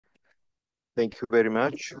Thank you very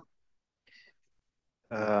much.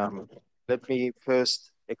 Let me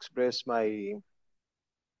first express my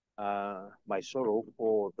sorrow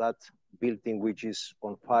for that building which is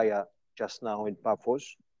on fire just now in PAFOS,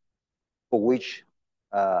 for which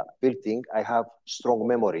building I have strong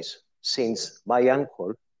memories since my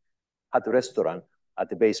uncle had a restaurant at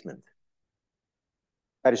the basement.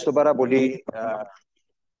 Ευχαριστώ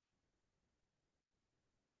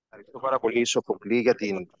πάρα πολύ Σοφοκλή για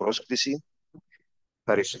την πρόσκληση.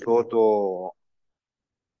 Ευχαριστώ το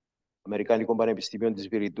Αμερικάνικο Πανεπιστήμιο της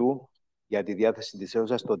Βηρητού για τη διάθεση της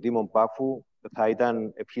αίθουσας στον Δήμο Πάφου. Θα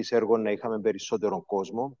ήταν ευχής έργο να είχαμε περισσότερο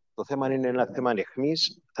κόσμο. Το θέμα είναι ένα θέμα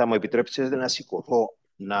αιχμής. Θα μου επιτρέψετε να σηκωθώ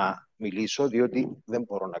να μιλήσω, διότι δεν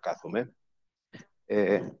μπορώ να κάθομαι.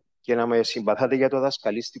 Και να με συμπαθάτε για το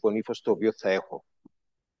δασκαλίστικο ύφος το οποίο θα έχω.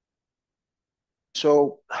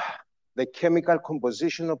 So, the chemical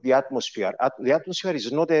composition of the atmosphere. The atmosphere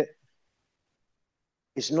is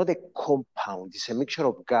not a compound, it's a mixture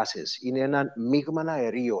of gases. Είναι ένα μείγμα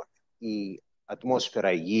αερίων η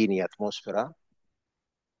ατμόσφαιρα, η γήινη ατμόσφαιρα.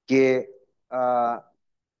 Και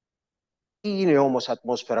τι είναι όμως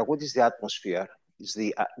ατμόσφαιρα? What is the atmosphere? It's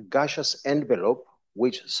the gaseous envelope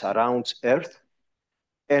which surrounds Earth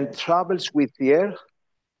and travels with the Earth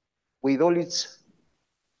with all its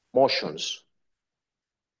motions.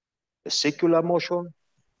 The circular motion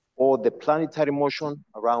or the planetary motion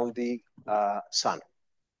around the sun.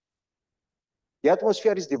 The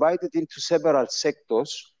atmosphere is divided into several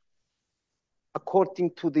sectors according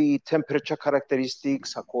to the temperature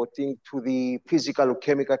characteristics, according to the physical or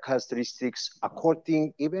chemical characteristics, according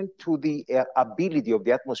even to the ability of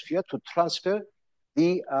the atmosphere to transfer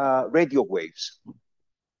the radio waves.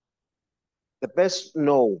 The best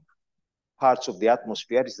known parts of the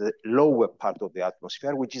atmosphere is the lower part of the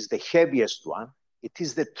atmosphere, which is the heaviest one. It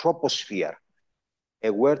is the troposphere,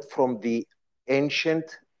 a word from the ancient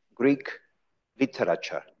Greek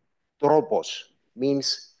literature. Tropos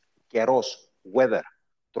means keros, weather.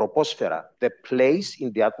 Troposphera, the place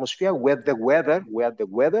in the atmosphere where the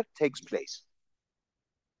weather takes place.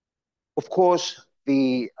 Of course,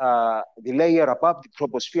 the layer above the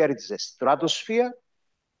troposphere is the stratosphere,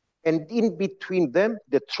 and in between them,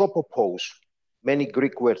 the tropopause, many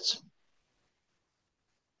Greek words.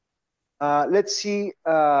 Let's see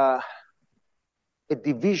a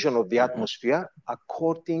division of the atmosphere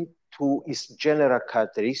according to its general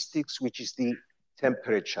characteristics, which is the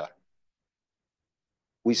temperature.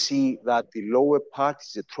 We see that the lower part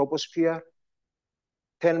is the troposphere,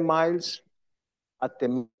 10 miles at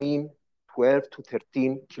the mean 12 to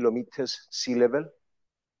 13 kilometers sea level.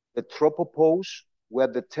 The tropopause, where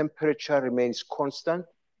the temperature remains constant,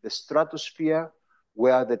 the stratosphere,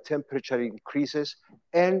 where the temperature increases,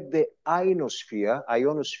 and the ionosphere.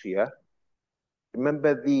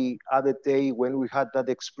 Remember the other day when we had that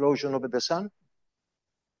explosion over the sun?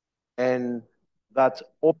 And that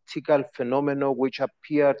optical phenomenon which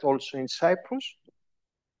appeared also in Cyprus?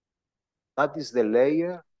 That is the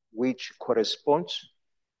layer which corresponds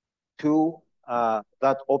to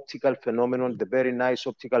that optical phenomenon, the very nice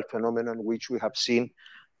optical phenomenon which we have seen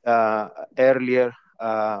earlier,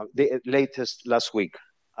 the latest last week,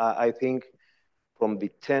 I think from the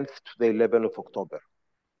 10th to the 11th of October.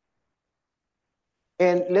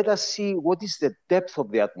 And let us see what is the depth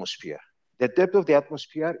of the atmosphere. The depth of the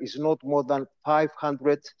atmosphere is not more than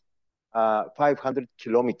 500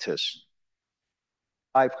 kilometers.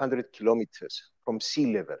 500 kilometers from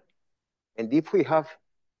sea level. And if we have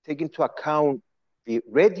taken into account the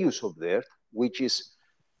radius of the Earth, which is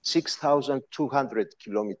 6,200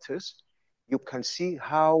 kilometers, you can see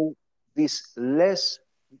how this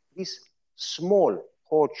small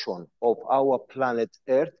portion of our planet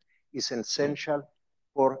Earth is essential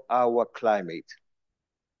for our climate.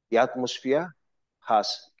 The atmosphere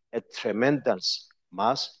has a tremendous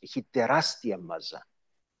mass, έχει τεράστια μάζα.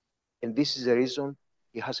 And this is the reason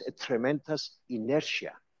it has a tremendous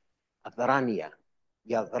inertia, αδράνεια.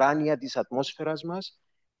 Η αδράνεια της ατμόσφαιρας μας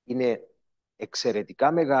είναι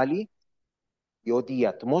εξαιρετικά μεγάλη, διότι η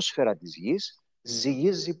ατμόσφαιρα της Γης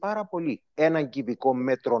ζυγίζει πάρα πολύ. Έναν κυβικό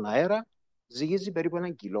μέτρο αέρα ζυγίζει περίπου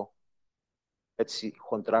 1 κιλό. Έτσι,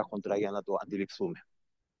 χοντρά για να το αντιληφθούμε.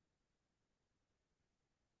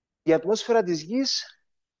 Η ατμόσφαιρα της Γης,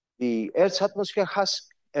 the Earth's atmosphere has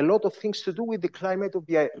a lot of things to do with the climate of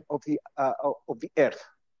the Earth.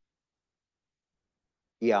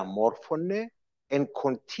 Διαμόρφωνε and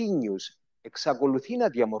continues, εξακολουθεί να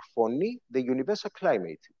διαμορφώνει the universal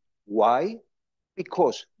climate. Why?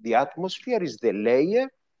 Because the atmosphere is the layer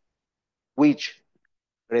which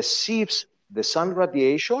receives the sun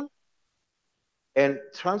radiation and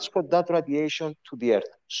transport that radiation to the Earth.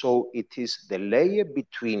 So it is the layer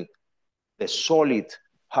between the solid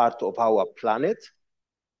part of our planet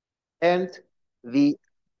and the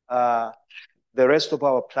rest of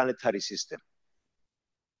our planetary system.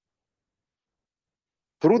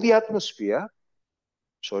 Through the atmosphere,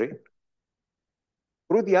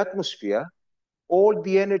 all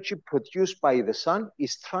the energy produced by the sun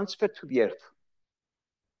is transferred to the Earth.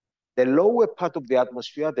 The lower part of the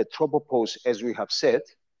atmosphere, the tropopause, as we have said,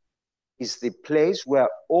 is the place where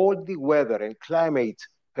all the weather and climate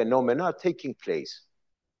phenomena are taking place.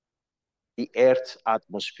 The Earth's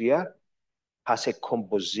atmosphere has a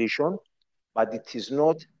composition, but it is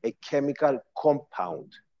not a chemical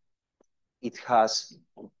compound. It has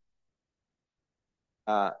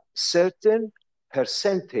a certain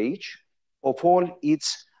percentage of all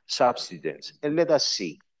its substance. And let us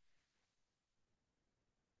see.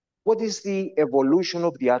 What is the evolution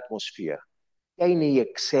of the atmosphere? Ποια είναι η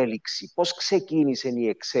εξέλιξη? Πώς ξεκίνησε η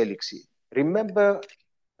εξέλιξη? Remember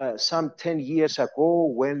some 10 years ago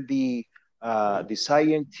when the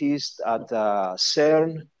scientists at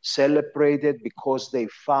CERN celebrated because they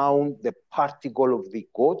found the particle of the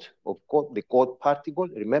God particle.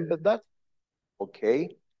 Remember that?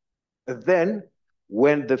 Okay. Then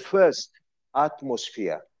when the first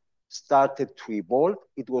atmosphere started to evolve,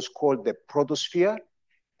 it was called the protosphere,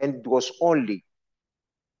 and it was only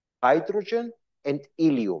hydrogen and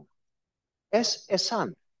helium as a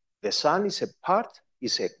sun. The sun is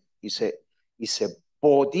a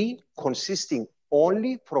body consisting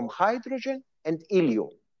only from hydrogen and helium.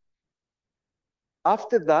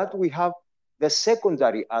 After that, we have the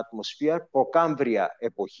secondary atmosphere, Precambrian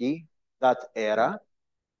εποχή, that era,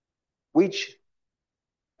 which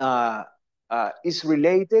is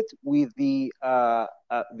related with the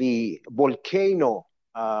volcano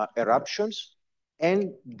eruptions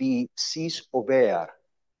and the cease of air,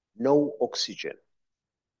 no oxygen.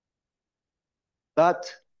 That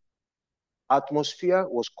atmosphere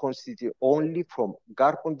was constituted only from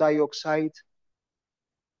carbon dioxide,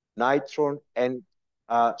 nitrogen, and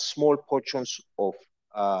small portions of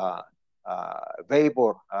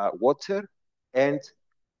vapor water and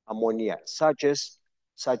ammonia, such as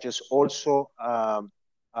also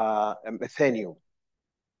methane.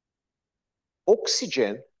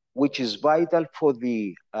 Oxygen, which is vital for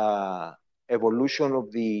the evolution of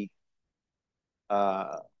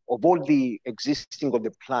all the existing on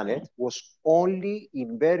the planet, was only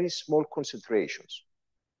in very small concentrations.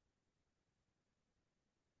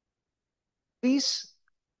 These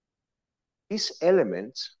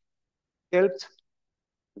elements helped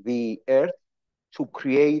the Earth to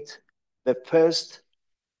create the first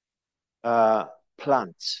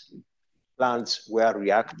plants. Plants were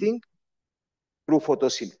reacting through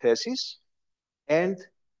photosynthesis, and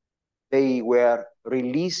they were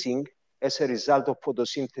releasing, as a result of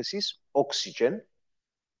photosynthesis, oxygen,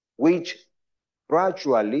 which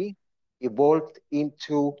gradually evolved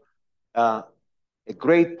into a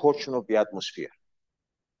great portion of the atmosphere.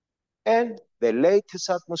 And the latest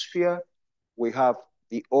atmosphere, we have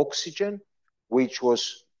the oxygen, which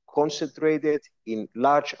was concentrated in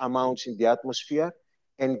large amounts in the atmosphere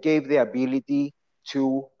and gave the ability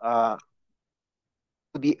to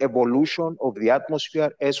the evolution of the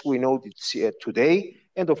atmosphere as we know it today,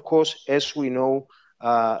 and of course, as we know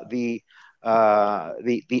the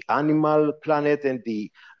animal planet and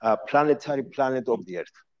the planetary planet of the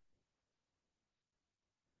Earth.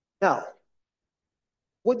 Now,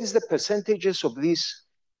 what is the percentages of these,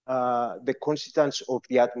 the constituents of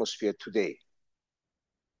the atmosphere today?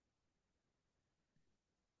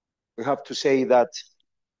 We have to say that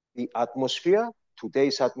the atmosphere,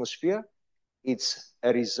 today's atmosphere, it's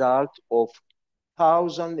a result of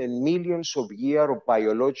thousands and millions of years of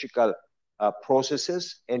biological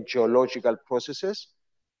processes and geological processes.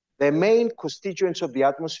 The main constituents of the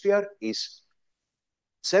atmosphere is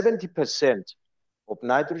 70% of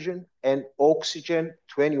nitrogen and oxygen,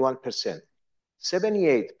 21%.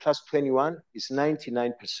 78 plus 21 is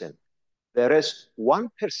 99%. The rest,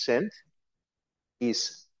 1%,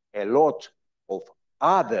 is a lot of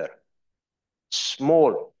other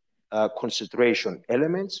small concentration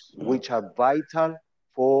elements which are vital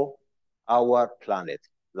for our planet,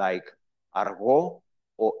 like argon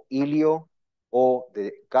or helium or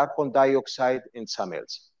the carbon dioxide and some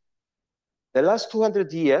else. The last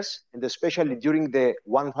 200 years, and especially during the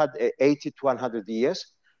 180 to 100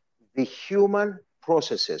 years, the human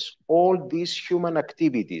processes, all these human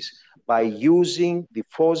activities, by using the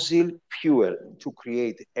fossil fuel to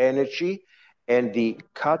create energy and the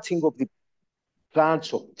cutting of the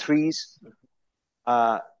plants of trees,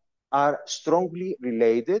 are strongly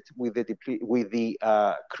related with the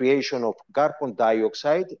creation of carbon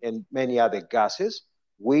dioxide and many other gases,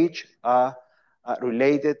 which are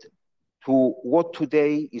related to what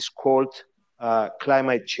today is called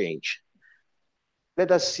climate change.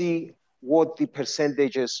 Let us see what the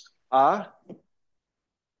percentages are.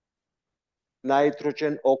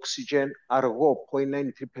 Nitrogen, oxygen, aργό,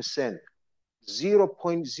 0.93%,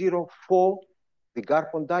 0.04% the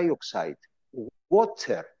carbon dioxide,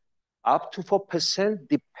 water, up to 4%,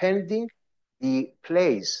 depending the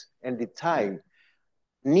place and the time,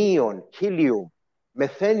 neon, helium,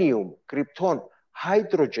 methanium, krypton,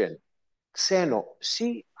 hydrogen, xeno.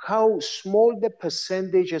 See how small the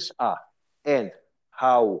percentages are and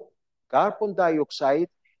how carbon dioxide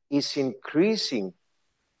is increasing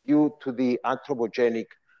due to the anthropogenic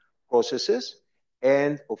processes.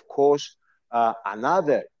 And of course,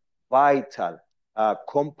 another vital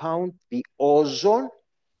compound, the ozone,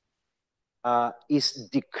 is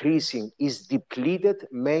decreasing, is depleted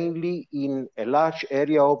mainly in a large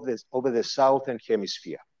area of over the southern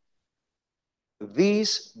hemisphere.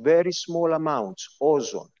 These very small amounts,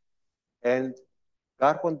 ozone and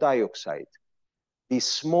carbon dioxide, the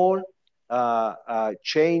small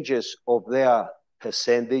changes of their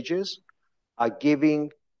percentages are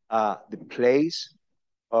giving the place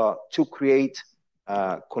to create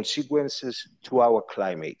consequences to our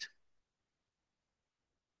climate.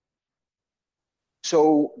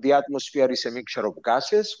 So the atmosphere is a mixture of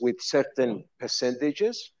gases with certain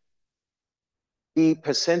percentages. The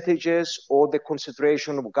percentages or the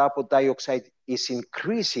concentration of carbon dioxide is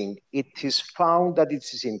increasing. It is found that it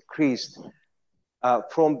is increased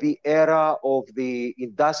from the era of the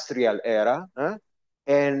industrial era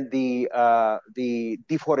and the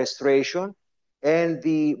deforestation and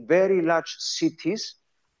the very large cities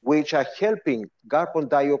which are helping carbon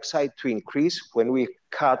dioxide to increase. When we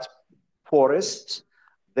cut forests,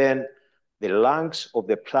 then the lungs of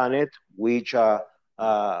the planet, which are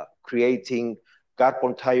creating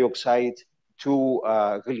carbon dioxide to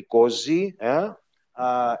glucose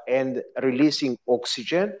and releasing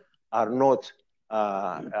oxygen, are not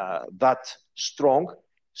that strong.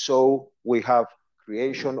 So we have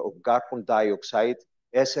creation of carbon dioxide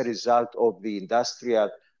as a result of the industrial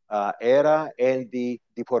era and the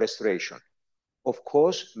deforestation. Of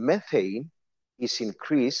course, methane is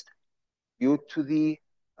increased due to the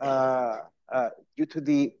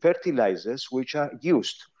fertilizers which are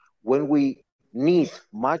used. When we need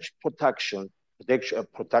much protection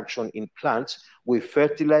in plants, we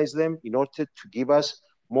fertilize them in order to give us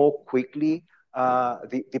more quickly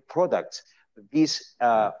the products. This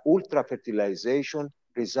ultra-fertilization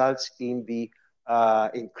results in the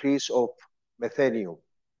increase of methanium.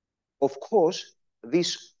 Of course,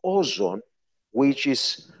 this ozone, which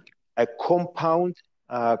is a compound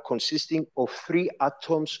consisting of 3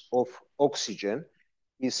 atoms of oxygen,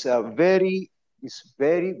 is very,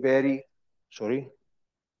 sorry.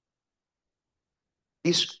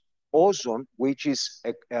 This ozone, which is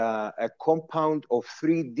a compound of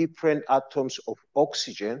 3 different atoms of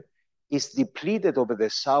oxygen, is depleted over the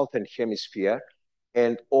southern hemisphere,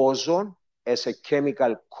 and ozone as a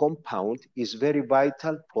chemical compound is very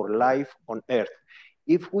vital for life on Earth.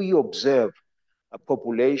 If we observe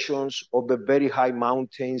populations of the very high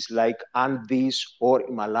mountains like Andes or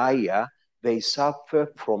Himalaya, they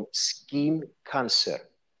suffer from skin cancer.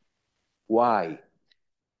 Why?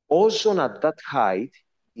 Ozone at that height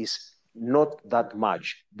is not that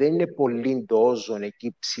much. Δεν είναι πολύ το ozone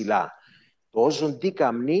εκεί ψηλά. Το ozone τι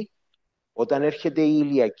κάνει? Όταν έρχεται η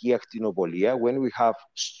ηλιακή ακτινοβολία, when we have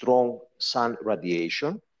strong sun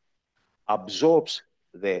radiation, absorbs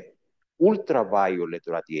the ultraviolet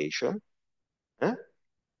radiation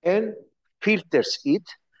and filters it.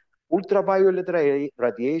 Ultraviolet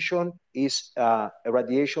radiation is a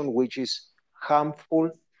radiation which is harmful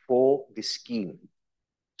for the skin.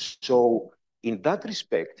 So in that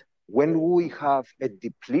respect, when we have a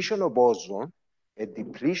depletion of ozone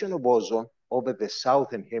over the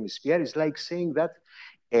southern hemisphere, is like saying that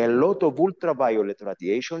a lot of ultraviolet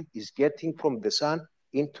radiation is getting from the sun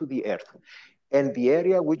into the earth. And the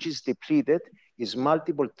area which is depleted is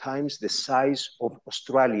multiple times the size of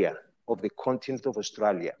Australia, of the continent of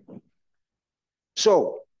Australia. So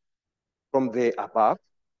from the above,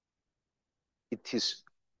 it is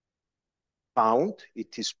found,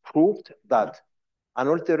 it is proved that an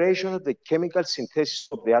alteration of the chemical synthesis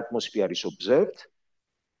of the atmosphere is observed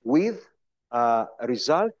with a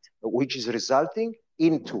result which is resulting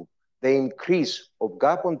into the increase of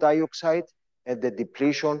carbon dioxide and the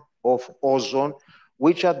depletion of ozone,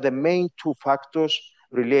 which are the main 2 factors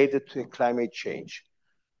related to climate change.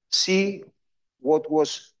 See what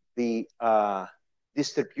was the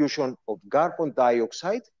distribution of carbon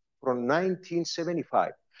dioxide from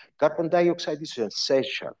 1975. Carbon dioxide is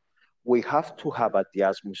essential. We have to have at the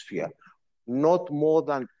atmosphere not more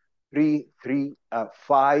than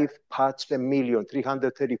 5 parts per million,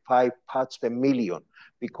 335 parts per million,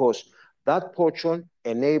 because that portion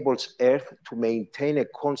enables Earth to maintain a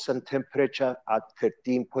constant temperature at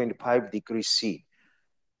 13.5 degrees C.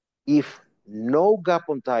 If no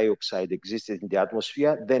carbon dioxide existed in the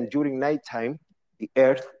atmosphere, then during nighttime, the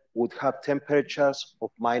Earth would have temperatures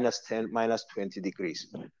of -10, -20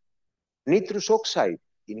 degrees. Nitrous oxide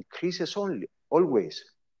increases always.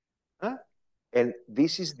 Huh? And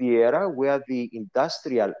this is the era where the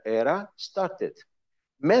industrial era started.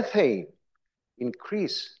 Methane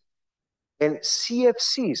increase. And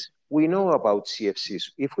CFCs, we know about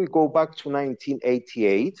CFCs. If we go back to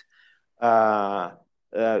 1988,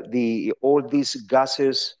 all these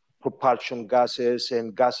gases, propulsion gases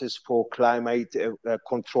and gases for climate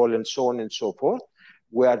control and so on and so forth,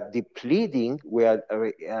 were depleting, were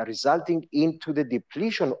resulting into the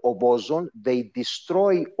depletion of ozone. They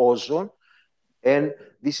destroy ozone. And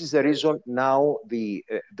this is the reason now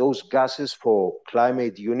those gases for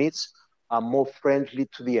climate units are more friendly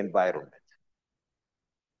to the environment.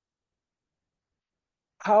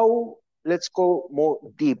 Let's go more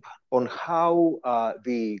deep on how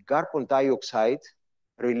the carbon dioxide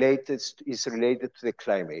is related to the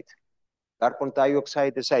climate. Carbon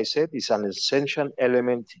dioxide, as I said, is an essential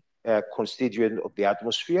element constituent of the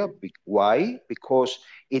atmosphere. Why? Because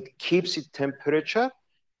it keeps its temperature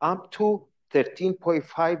up to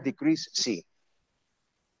 13.5 degrees C.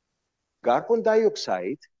 Carbon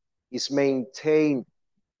dioxide is maintained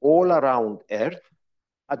all around Earth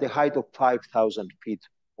at a height of 5,000 feet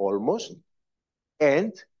almost.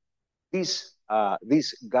 And this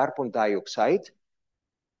carbon dioxide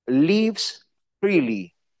leaves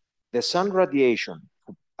freely the sun radiation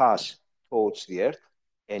to pass towards the Earth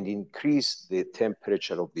and increase the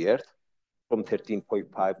temperature of the Earth from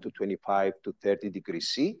 13.5 to 25 to 30 degrees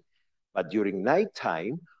C. But during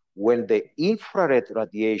nighttime, when the infrared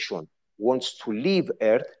radiation wants to leave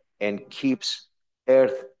Earth and keeps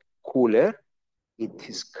Earth cooler, it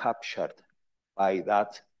is captured by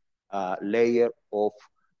that layer of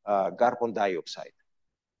carbon dioxide.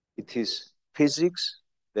 It is physics,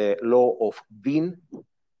 the law of Wien.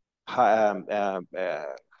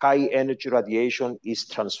 High energy radiation is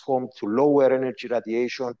transformed to lower energy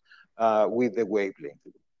radiation with the wavelength.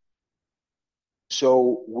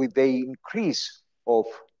 So with the increase of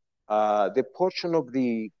the portion of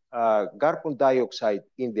the carbon dioxide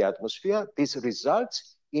in the atmosphere, this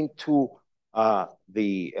results into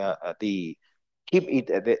the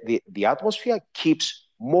atmosphere keeps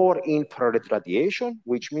more infrared radiation,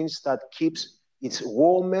 which means that it's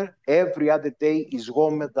warmer. Every other day is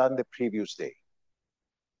warmer than the previous day.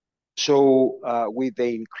 So with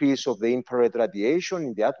the increase of the infrared radiation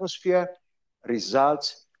in the atmosphere, as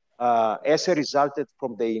a result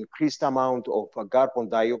from the increased amount of carbon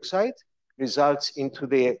dioxide, results into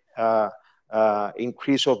the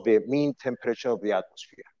increase of the mean temperature of the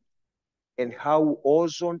atmosphere. And how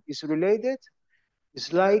ozone is related?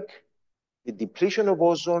 It's like the depletion of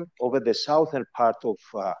ozone over the southern part of,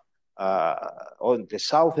 on the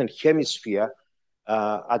southern hemisphere,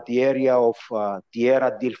 at the area of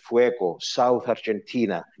Tierra del Fuego, South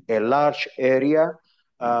Argentina, a large area,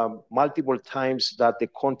 multiple times that the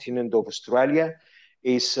continent of Australia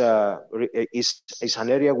is an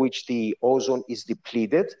area which the ozone is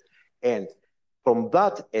depleted. And from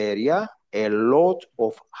that area, a lot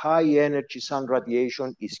of high energy sun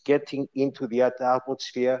radiation is getting into the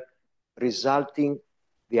atmosphere, resulting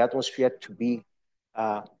the atmosphere to be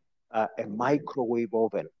a microwave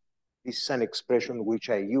oven. This is an expression which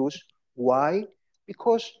I use. Why?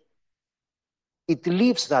 Because it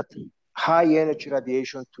leaves that high energy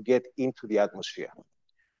radiation to get into the atmosphere.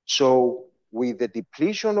 So with the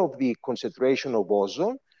depletion of the concentration of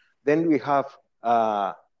ozone, then we have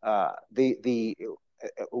the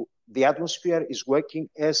atmosphere is working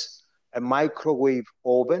as a microwave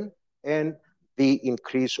oven, and the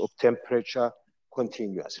increase of temperature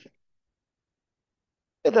continuously.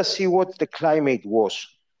 Let us see what the climate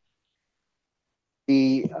was.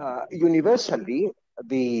 Universally,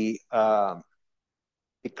 the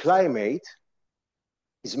climate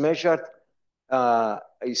is measured,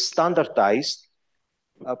 is standardized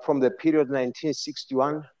from the period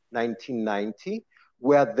 1961-1990,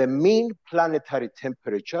 where the mean planetary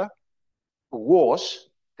temperature was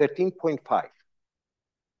 13.5.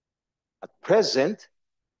 At present,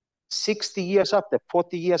 60 years after,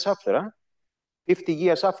 40 years after, 50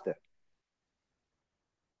 years after,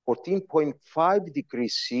 14.5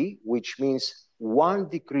 degrees C, which means 1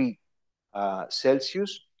 degree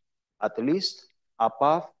Celsius, at least,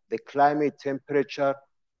 above the climate temperature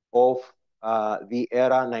of the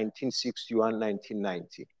era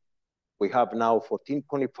 1961-1990. We have now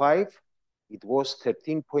 14.5. It was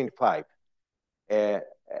 13.5. In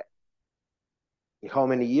how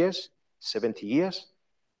many years? 70 years.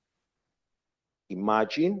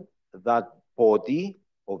 Imagine that body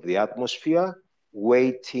of the atmosphere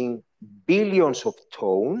weighing billions of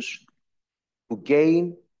tons to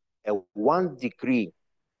gain a 1 degree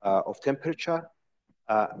of temperature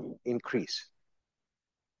increase.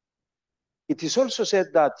 It is also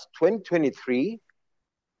said that 2023,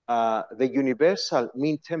 the universal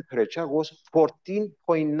mean temperature was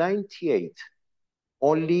 14.98,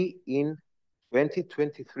 only in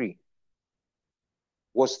 2023.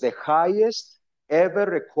 Was the highest ever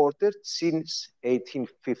recorded since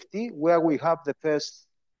 1850, where we have the first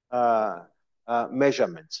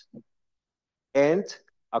measurements. And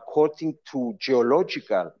according to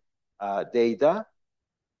geological data,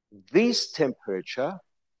 this temperature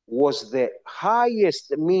was the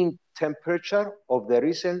highest mean temperature of the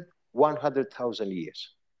recent 100,000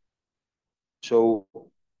 years. So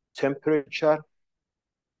temperature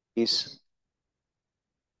is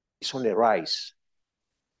on a rise.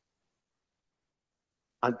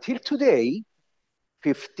 Until today,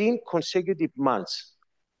 15 consecutive months.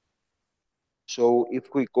 So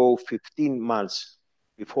if we go 15 months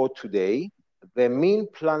before today, the mean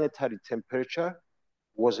planetary temperature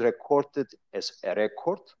was recorded as a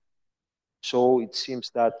record. So it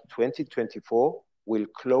seems that 2024 will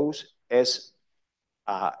close as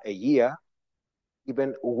a year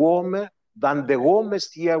even warmer than the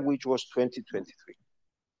warmest year, which was 2023.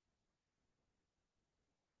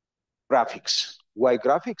 Graphics. Why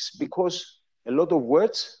graphics? Because a lot of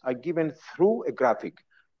words are given through a graphic.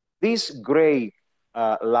 These gray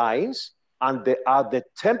lines are the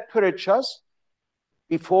temperatures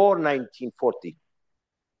before 1940.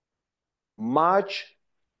 Much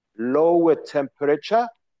lower temperature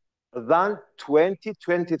than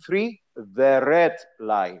 2023, the red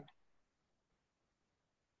line.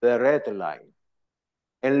 The red line.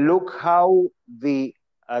 And look how the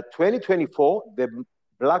 2024, the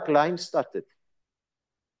black line started.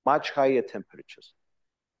 Much higher temperatures.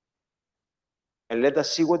 And let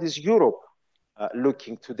us see what is Europe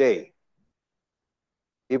looking today.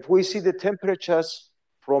 If we see the temperatures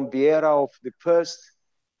from the era of the first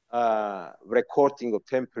recording of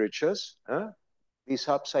temperatures, these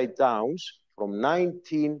upside downs from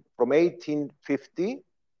 1850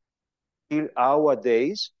 till our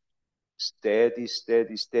days, steady,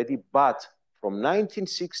 steady, steady, but from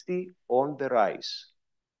 1960 on the rise.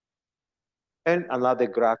 And another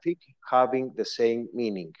graphic having the same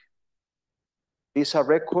meaning. These are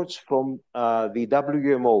records from the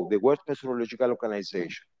WMO, the World Meteorological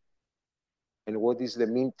Organization. And what is the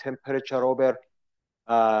mean temperature over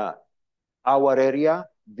our area?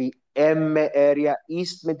 The M area,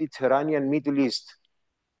 East Mediterranean, Middle East.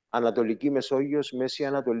 Ανατολική Μεσόγειος, Μέση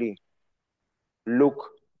Ανατολή.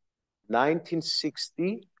 Look,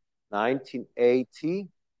 1960, 1980,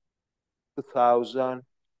 2000,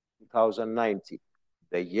 2090.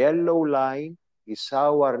 The yellow line is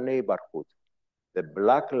our neighborhood. The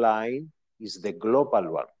black line is the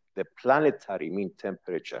global one, the planetary mean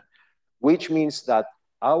temperature, which means that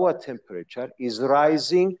our temperature is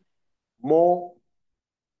rising more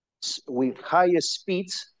with higher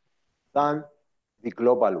speeds than the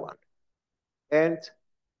global one. And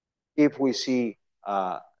if we see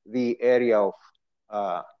the area of,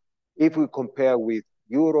 if we compare with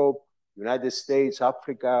Europe, United States,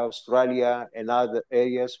 Africa, Australia, and other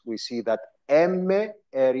areas, we see that M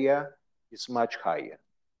area is much higher.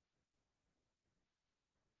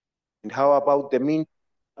 And how about the mean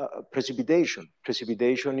precipitation?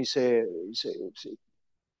 Precipitation is a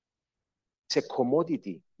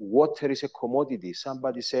commodity. Water is a commodity.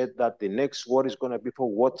 Somebody said that the next war is going to be for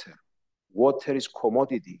water. Water is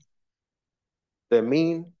commodity. The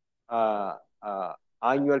mean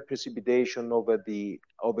annual precipitation over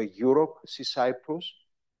Europe, see Cyprus,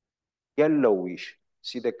 yellowish.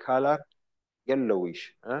 See the color,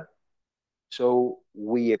 yellowish. So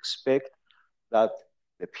we expect that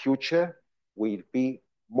the future will be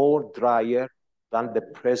more drier than the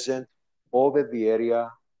present over the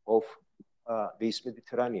area of the East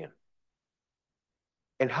Mediterranean.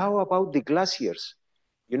 And how about the glaciers?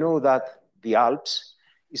 You know that the Alps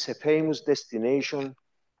is a famous destination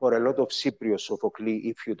for a lot of Cypriots, Sophocles,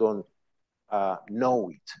 if you don't know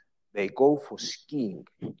it. They go for skiing.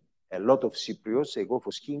 A lot of Cypriots, they go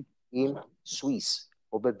for skiing in Swiss,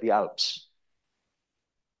 over the Alps.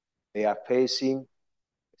 they are facing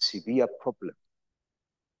a severe problem.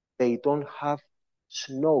 They don't have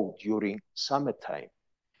snow during summertime,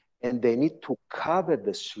 and they need to cover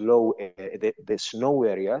the snow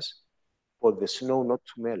areas for the snow not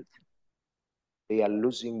to melt. They are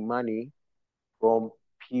losing money from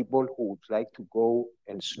people who would like to go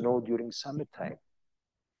and snow during summertime.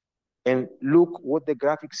 And look what the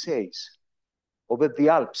graphic says. Over the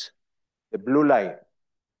Alps, the blue line.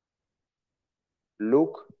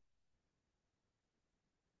 Look,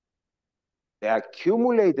 the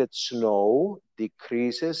accumulated snow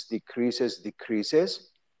decreases, decreases,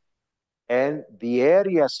 decreases, and the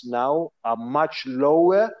areas now are much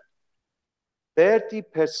lower,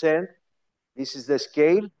 30%, this is the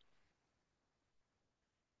scale,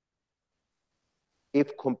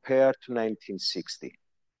 if compared to 1960.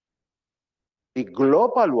 The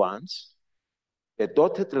global ones, the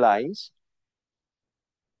dotted lines,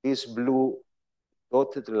 this blue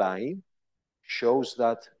dotted line shows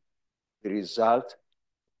that the result,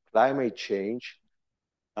 climate change,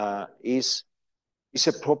 is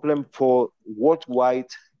a problem for worldwide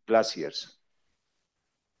glaciers.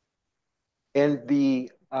 And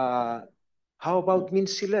how about mean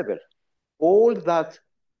sea level? All that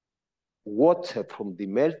water from the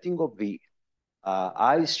melting of the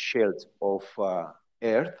ice shells of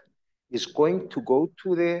Earth is going to go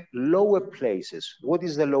to the lower places. What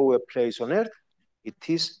is the lower place on Earth? It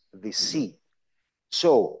is the sea.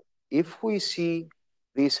 So if we see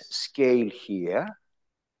this scale here,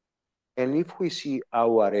 and if we see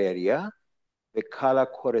our area, the color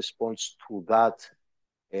corresponds to that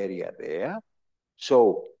area there.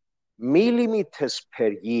 So millimeters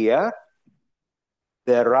per year,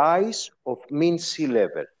 the rise of mean sea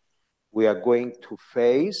level, we are going to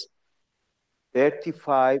face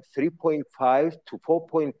 3.5 to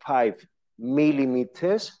 4.5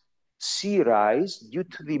 millimeters sea rise due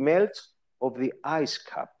to the melt of the ice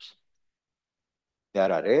caps.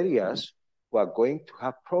 There are areas who are going to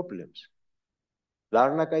have problems.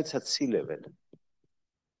 Larnaca is at sea level.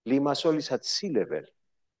 Limassol is at sea level.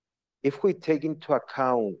 If we take into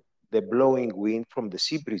account the blowing wind from the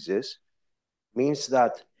sea breezes, means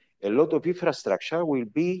that a lot of infrastructure will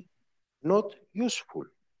be not useful.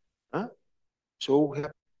 Huh? So we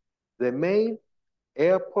have the main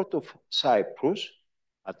airport of Cyprus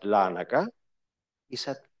at Larnaca is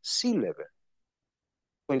at sea level,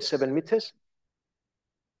 0.7 meters,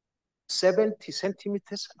 70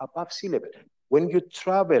 centimeters above sea level. When you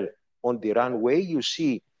travel on the runway, you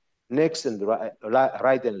see next and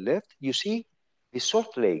right and left, you see the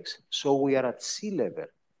salt lakes. So we are at sea level.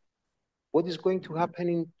 What is going to happen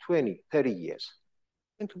in 20, 30 years?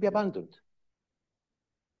 It's going to be abandoned.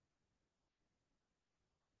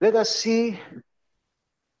 Let us see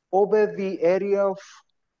over the area of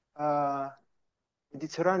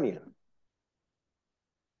Mediterranean.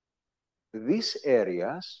 These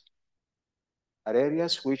areas are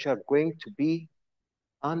areas which are going to be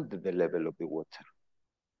under the level of the water,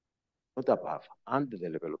 not above, under the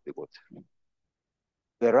level of the water.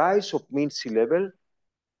 The rise of mean sea level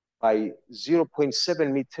by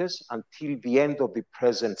 0.7 meters until the end of the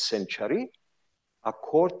present century,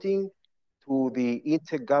 according to the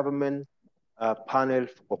Intergovernmental Panel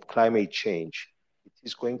of Climate Change. It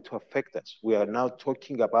is going to affect us. We are now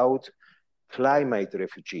talking about climate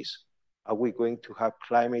refugees. Are we going to have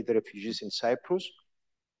climate refugees in Cyprus?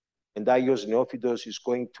 And Agios Neophytos is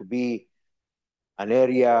going to be an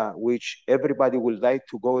area which everybody will like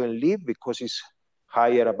to go and live because it's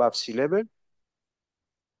higher above sea level.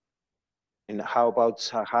 And how about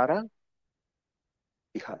Sahara?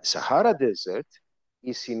 The Sahara Desert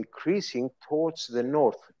is increasing towards the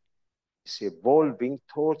north. It's evolving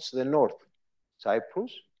towards the north.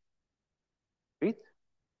 Cyprus, Crete,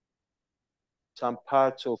 some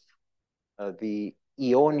parts of the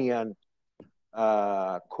Ionian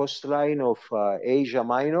coastline of Asia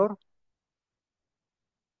Minor,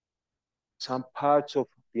 some parts of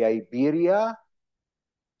the Iberia,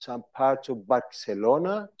 some parts of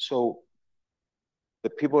Barcelona. So the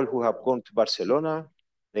people who have gone to Barcelona,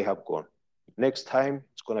 they have gone. Next time,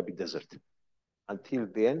 it's going to be desert until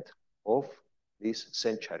the end of this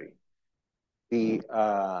century. The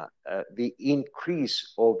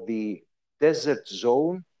increase of the desert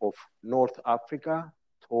zone of North Africa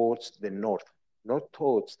towards the north, not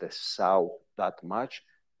towards the south that much,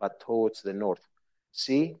 but towards the north.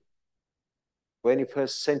 See, 21st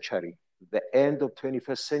century, the end of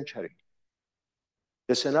 21st century.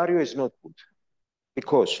 The scenario is not good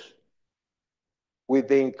because with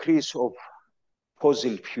the increase of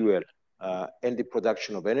fossil fuel and the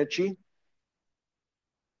production of energy,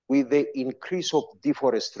 with the increase of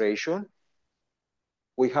deforestation,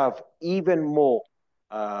 We have even more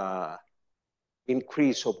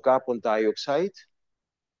increase of carbon dioxide.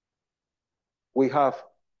 We have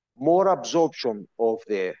more absorption of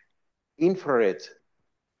the infrared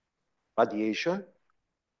radiation,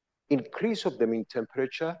 increase of the mean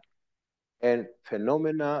temperature, and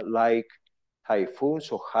phenomena like typhoons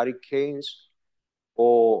or hurricanes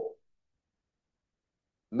or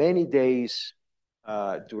many days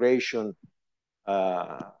duration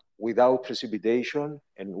without precipitation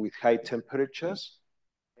and with high temperatures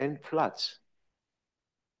and floods.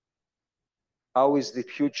 How is the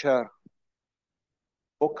future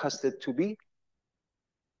forecasted to be?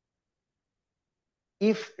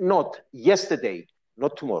 If not yesterday,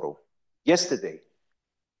 not tomorrow, yesterday,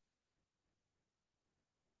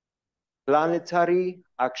 planetary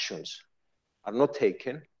actions are not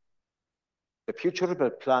taken, the future of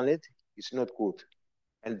the planet is not good,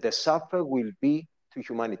 and the suffer will be to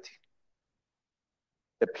humanity.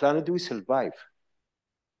 The planet will survive.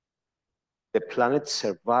 The planet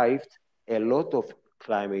survived a lot of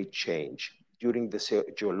climate change during the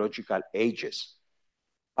geological ages,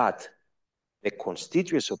 but the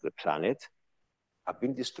constituents of the planet have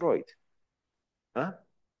been destroyed.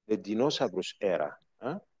 The dinosaurs era,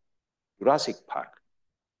 Jurassic Park,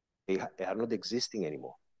 they are not existing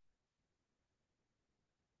anymore.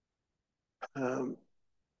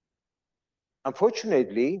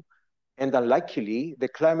 Unfortunately, and unluckily, the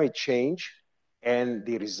climate change and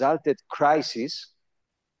the resulted crisis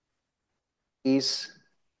is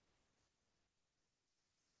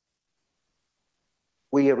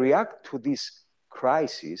we react to this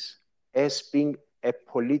crisis as being a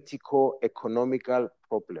political, economical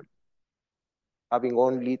problem, having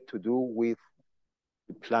only to do with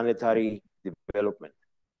the planetary development.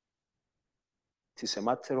 It is a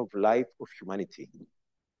matter of life of humanity.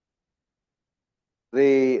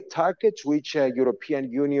 The targets which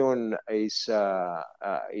European Union is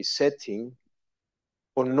setting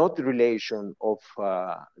for not relation of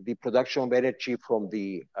the production of energy from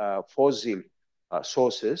the fossil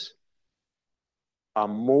sources are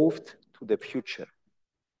moved to the future.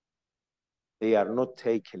 They are not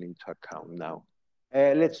taken into account now.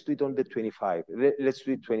 Let's do it on the 25. Let's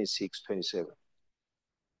do it 26, 27.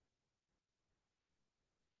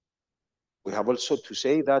 We have also to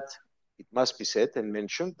say that it must be said and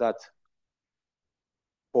mentioned that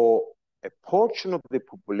for a portion of the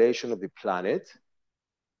population of the planet,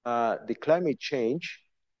 the climate change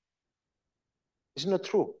is not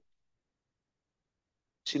true.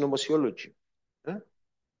 Synnomosiology.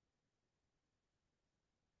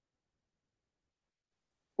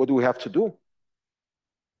 What do we have to do?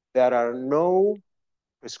 There are no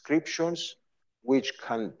prescriptions which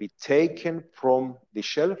can be taken from the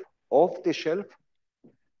shelf, off the shelf,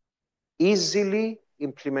 easily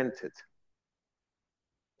implemented.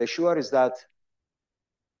 The sure is that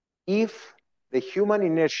if the human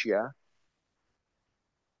inertia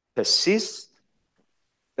persists,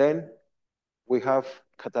 then we have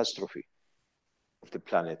catastrophe of the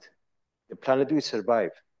planet. The planet will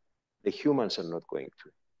survive. The humans are not going to,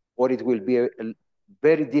 or it will be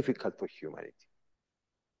very difficult for humanity.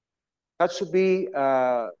 Has to be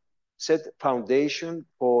set foundation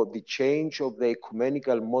for the change of the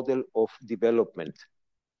ecumenical model of development.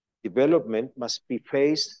 Development must be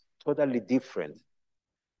faced totally different.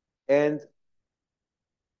 And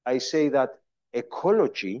I say that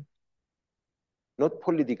ecology, not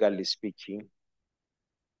politically speaking,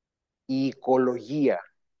 ecologia.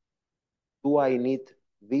 Do I need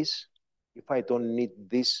this? If I don't need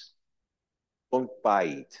this, don't buy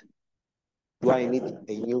it. Do I need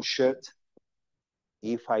a new shirt?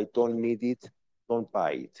 If I don't need it, don't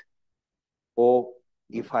buy it. Or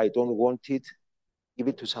if I don't want it, give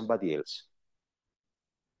it to somebody else.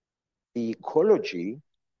 The ecology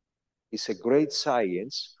is a great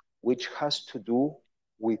science which has to do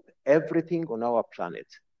with everything on our planet.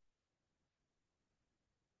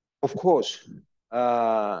 Of course,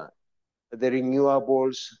 the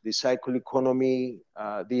renewables, the cycle economy,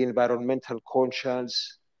 the environmental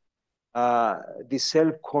conscience, the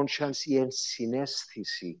self-conscience, η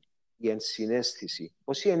ενσυναίσθηση. Η ενσυναίσθηση.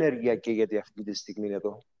 Πόση ενέργεια καίγεται αυτή τη στιγμή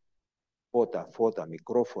εδώ? Φώτα,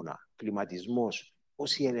 μικρόφωνα, κλιματισμός.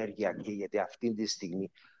 Πόση ενέργεια καίγεται αυτή τη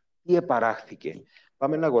στιγμή? Τι επαράχθηκε?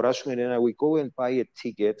 Πάμε να αγοράσουμε ένα. We go and buy a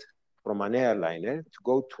ticket from an airliner to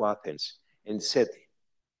go to Athens and said,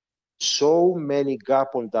 so many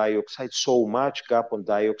carbon dioxide, so much carbon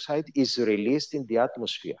dioxide is released in the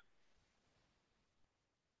atmosphere.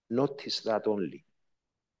 Notice that only.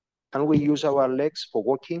 Can we use our legs for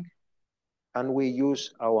walking? Can we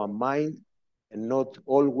use our mind and not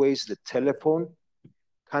always the telephone?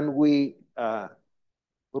 Can we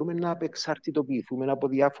μπορούμε να απεξαρτητοποιηθούμε από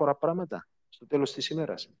διάφορα πράγματα στο τέλος της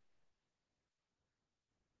ημέρας.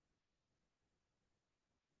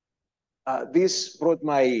 This brought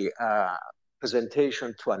my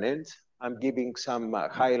presentation to an end. I'm giving some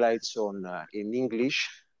highlights in English.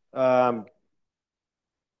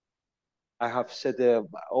 I have said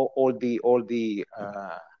all the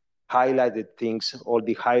highlighted things, all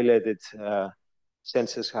the highlighted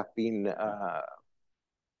sentences have been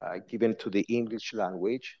given to the English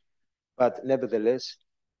language, but nevertheless,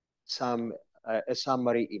 a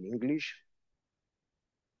summary in English.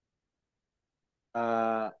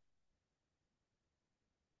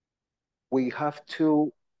 We have to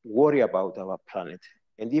worry about our planet.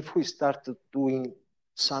 And if we start doing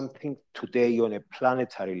something today on a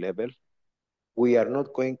planetary level, we are not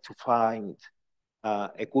going to find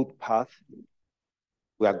a good path.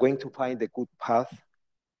 We are going to find a good path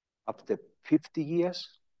after 50 years,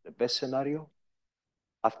 the best scenario.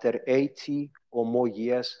 After 80 or more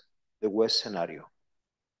years, the worst scenario.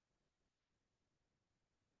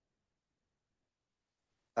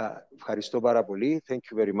 Ευχαριστώ πάρα πολύ. Thank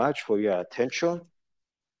you very much for your attention.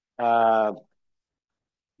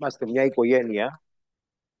 Είμαστε μια οικογένεια.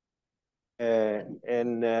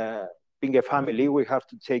 And being a family, we have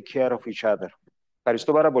to take care of each other.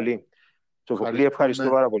 Ευχαριστώ πάρα πολύ. Σοφοκλή, ευχαριστώ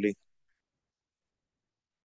πάρα πολύ.